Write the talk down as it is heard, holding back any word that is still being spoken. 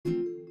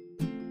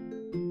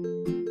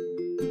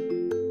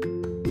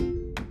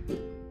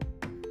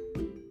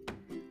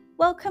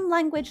Welcome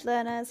language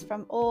learners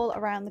from all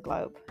around the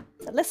globe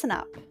to Listen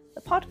Up,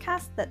 the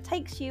podcast that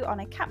takes you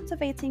on a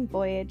captivating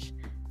voyage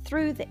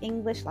through the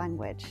English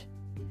language.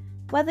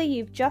 Whether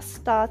you've just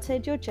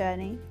started your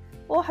journey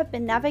or have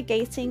been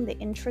navigating the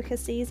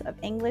intricacies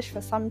of English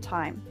for some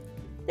time,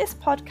 this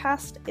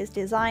podcast is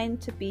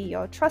designed to be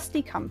your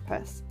trusty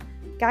compass,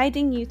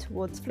 guiding you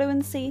towards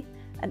fluency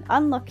and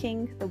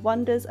unlocking the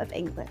wonders of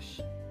English.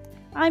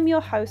 I'm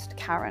your host,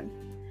 Karen,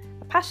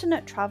 a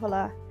passionate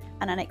traveller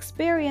and an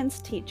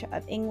experienced teacher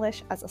of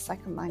English as a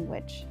second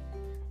language.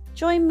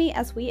 Join me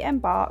as we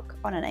embark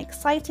on an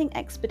exciting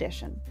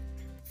expedition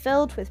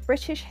filled with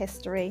British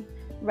history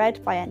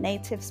read by a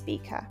native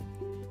speaker.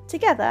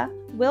 Together,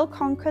 we'll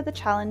conquer the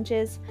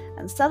challenges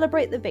and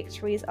celebrate the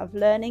victories of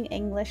learning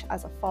English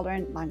as a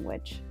foreign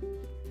language.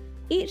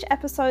 Each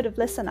episode of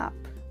Listen Up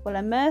will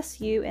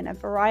immerse you in a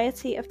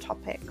variety of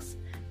topics,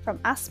 from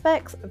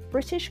aspects of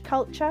British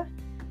culture,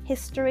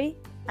 history,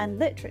 and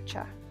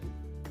literature.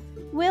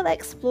 We'll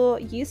explore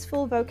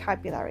useful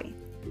vocabulary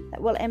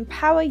that will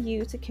empower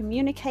you to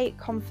communicate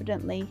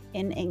confidently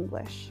in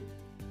English.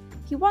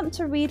 If you want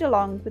to read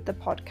along with the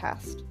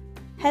podcast,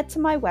 head to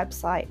my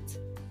website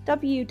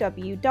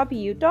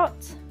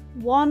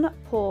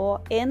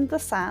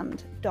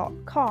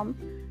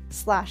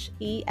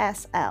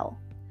www.onepawinthesand.com/ESL.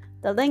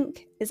 The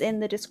link is in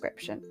the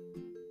description.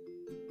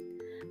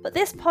 But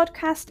this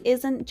podcast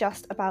isn't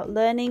just about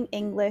learning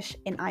English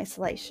in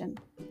isolation.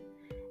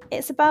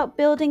 It's about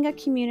building a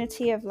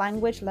community of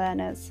language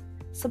learners,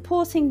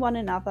 supporting one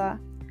another,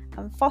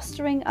 and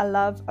fostering a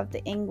love of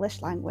the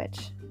English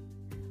language.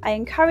 I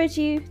encourage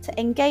you to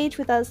engage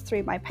with us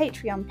through my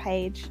Patreon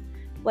page,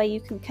 where you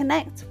can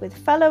connect with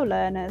fellow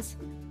learners,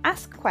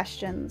 ask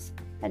questions,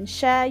 and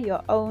share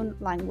your own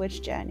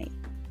language journey.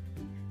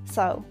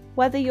 So,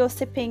 whether you're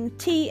sipping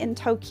tea in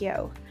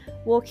Tokyo,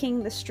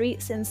 walking the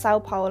streets in Sao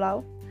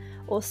Paulo,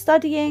 or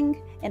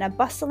studying in a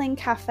bustling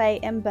cafe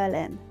in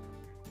Berlin,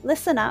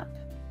 Listen Up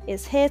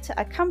is here to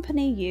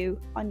accompany you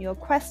on your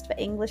quest for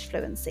English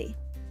fluency.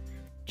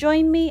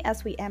 Join me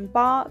as we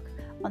embark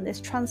on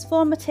this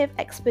transformative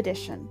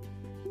expedition,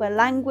 where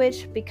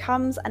language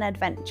becomes an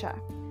adventure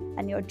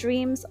and your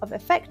dreams of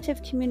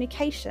effective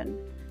communication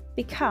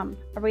become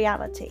a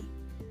reality.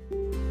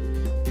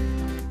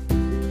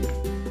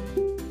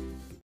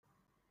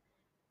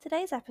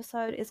 Today's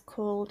episode is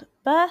called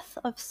Birth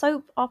of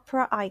Soap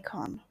Opera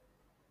Icon.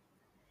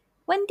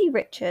 Wendy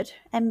Richard,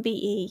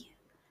 MBE,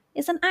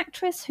 is an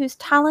actress whose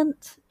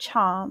talent,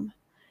 charm,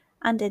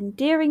 and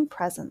endearing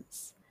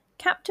presence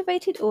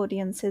captivated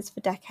audiences for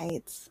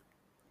decades.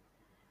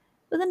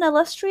 With an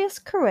illustrious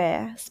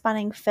career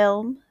spanning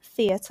film,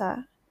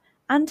 theatre,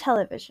 and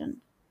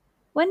television,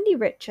 Wendy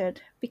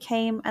Richard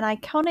became an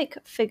iconic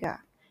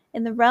figure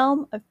in the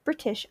realm of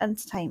British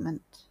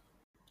entertainment.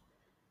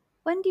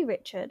 Wendy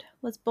Richard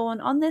was born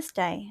on this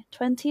day,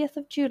 20th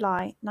of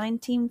July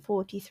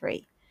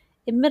 1943,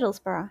 in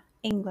Middlesbrough,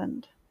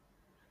 England.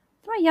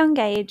 From a young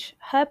age,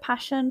 her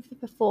passion for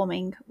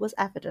performing was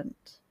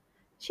evident.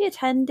 She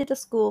attended a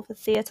school for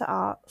theatre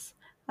arts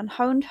and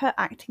honed her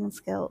acting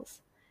skills,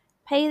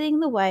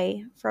 paving the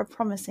way for a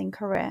promising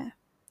career.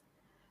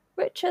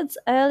 Richard's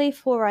early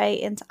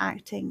foray into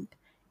acting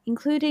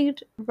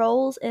included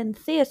roles in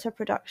theatre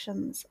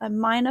productions and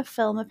minor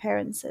film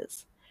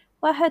appearances,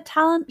 where her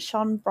talent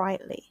shone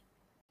brightly.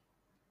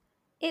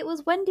 It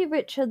was Wendy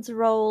Richards'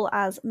 role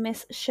as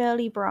Miss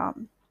Shirley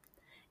Brown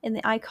in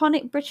the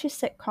iconic British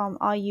sitcom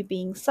Are You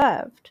Being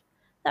Served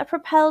that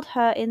propelled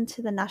her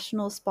into the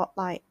national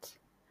spotlight.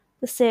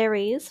 The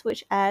series,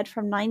 which aired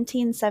from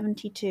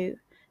 1972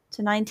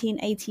 to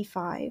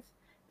 1985,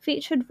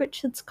 featured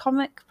Richards'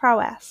 comic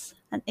prowess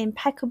and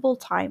impeccable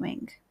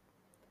timing.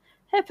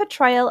 Her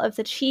portrayal of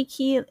the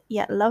cheeky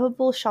yet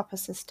lovable shop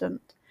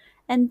assistant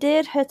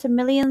endeared her to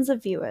millions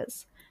of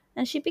viewers,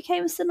 and she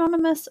became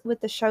synonymous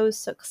with the show's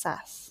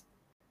success.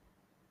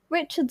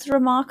 Richards'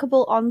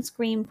 remarkable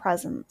on-screen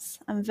presence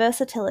and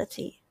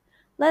versatility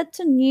led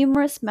to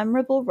numerous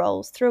memorable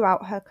roles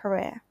throughout her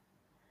career.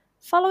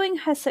 Following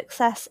her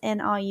success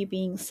in Are You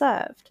Being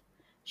Served,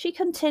 she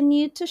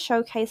continued to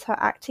showcase her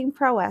acting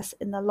prowess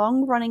in the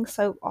long-running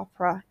soap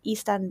opera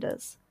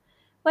EastEnders,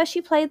 where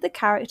she played the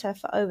character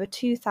for over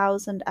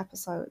 2,000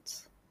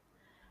 episodes.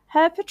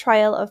 Her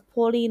portrayal of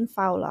Pauline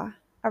Fowler,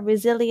 a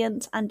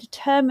resilient and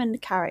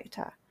determined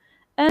character,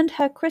 earned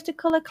her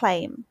critical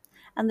acclaim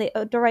and the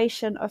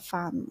adoration of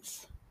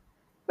fans.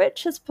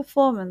 Richards'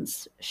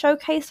 performance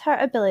showcased her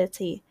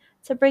ability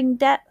to bring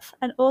depth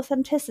and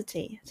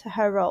authenticity to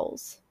her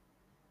roles.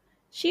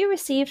 She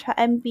received her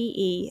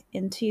MBE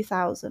in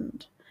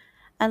 2000,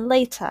 and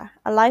later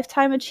a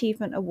Lifetime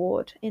Achievement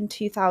Award in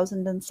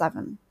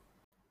 2007.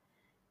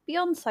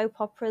 Beyond soap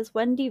operas,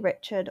 Wendy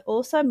Richard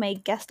also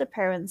made guest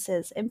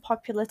appearances in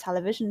popular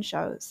television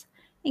shows,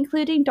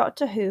 including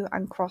Doctor Who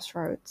and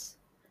Crossroads.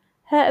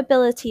 Her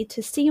ability to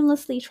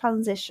seamlessly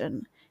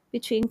transition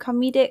between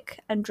comedic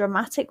and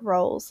dramatic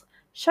roles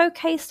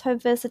showcased her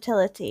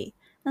versatility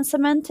and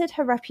cemented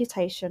her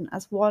reputation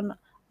as one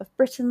of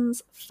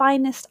Britain's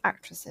finest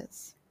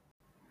actresses.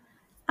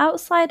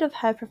 Outside of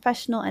her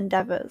professional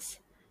endeavours,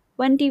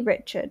 Wendy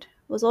Richard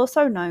was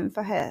also known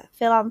for her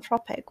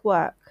philanthropic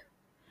work.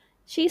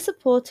 She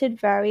supported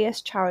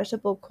various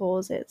charitable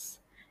causes,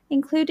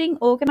 including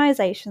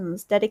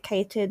organisations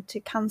dedicated to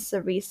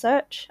cancer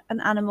research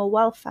and animal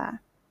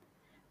welfare.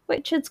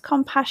 Richard's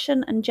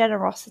compassion and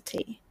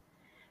generosity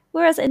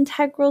were as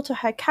integral to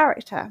her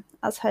character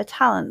as her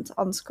talent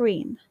on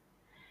screen,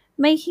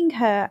 making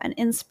her an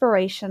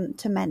inspiration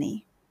to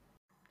many.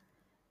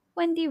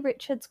 Wendy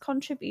Richards'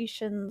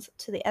 contributions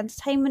to the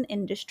entertainment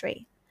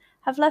industry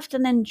have left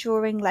an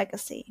enduring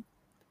legacy.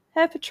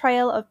 Her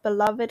portrayal of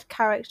beloved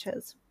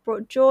characters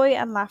brought joy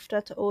and laughter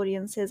to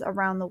audiences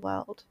around the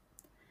world.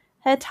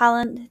 Her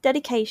talent,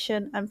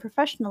 dedication, and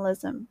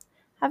professionalism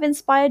have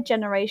inspired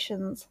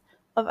generations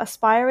of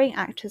aspiring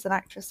actors and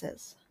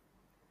actresses.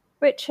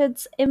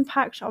 Richards'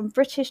 impact on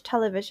British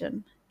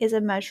television is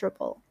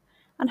immeasurable,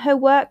 and her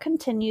work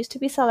continues to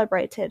be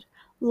celebrated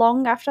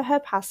long after her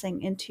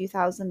passing in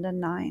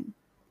 2009.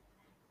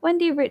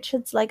 Wendy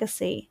Richards'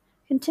 legacy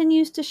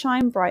continues to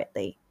shine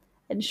brightly,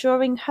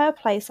 ensuring her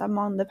place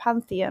among the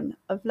pantheon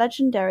of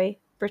legendary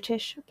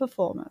British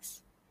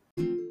performers.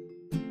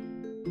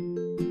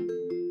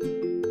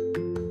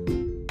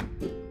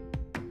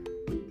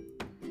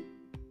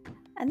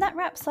 And that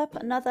wraps up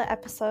another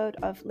episode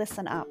of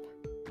Listen Up.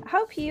 I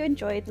hope you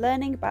enjoyed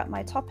learning about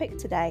my topic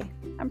today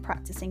and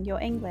practicing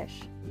your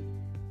English.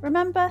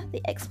 Remember,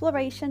 the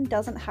exploration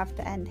doesn't have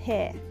to end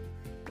here.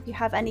 If you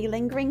have any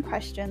lingering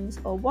questions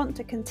or want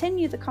to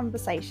continue the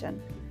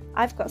conversation,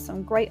 I've got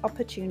some great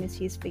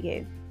opportunities for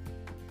you.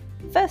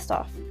 First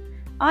off,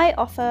 I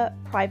offer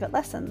private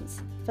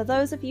lessons for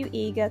those of you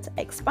eager to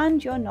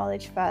expand your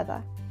knowledge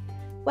further,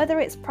 whether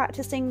it's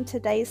practicing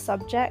today's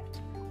subject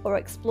or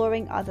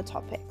exploring other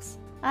topics.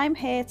 I'm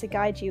here to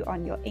guide you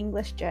on your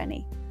English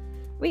journey.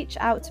 Reach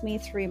out to me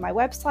through my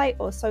website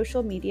or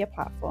social media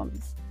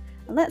platforms,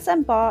 and let's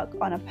embark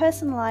on a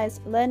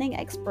personalised learning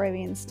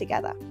experience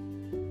together.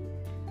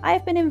 I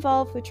have been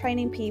involved with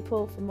training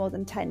people for more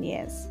than 10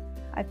 years.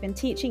 I've been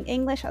teaching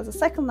English as a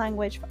second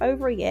language for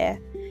over a year,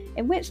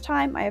 in which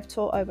time I have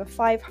taught over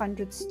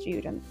 500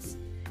 students,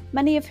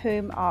 many of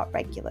whom are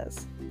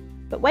regulars.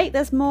 But wait,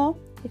 there's more!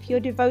 If you're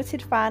a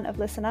devoted fan of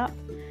Listen Up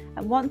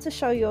and want to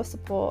show your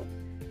support,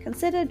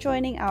 consider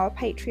joining our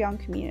Patreon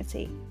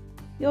community.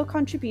 Your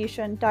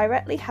contribution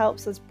directly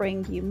helps us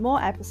bring you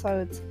more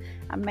episodes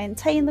and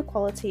maintain the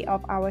quality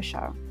of our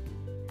show.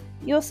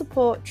 Your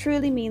support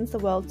truly means the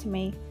world to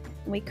me,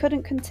 and we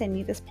couldn't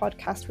continue this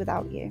podcast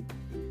without you.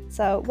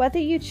 So whether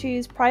you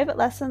choose private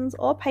lessons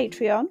or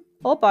Patreon,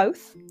 or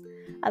both,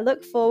 I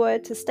look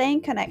forward to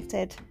staying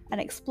connected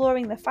and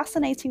exploring the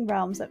fascinating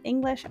realms of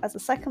English as a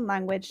second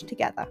language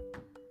together.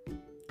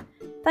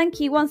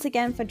 Thank you once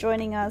again for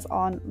joining us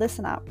on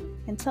Listen Up.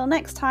 Until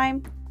next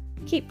time,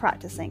 keep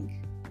practicing.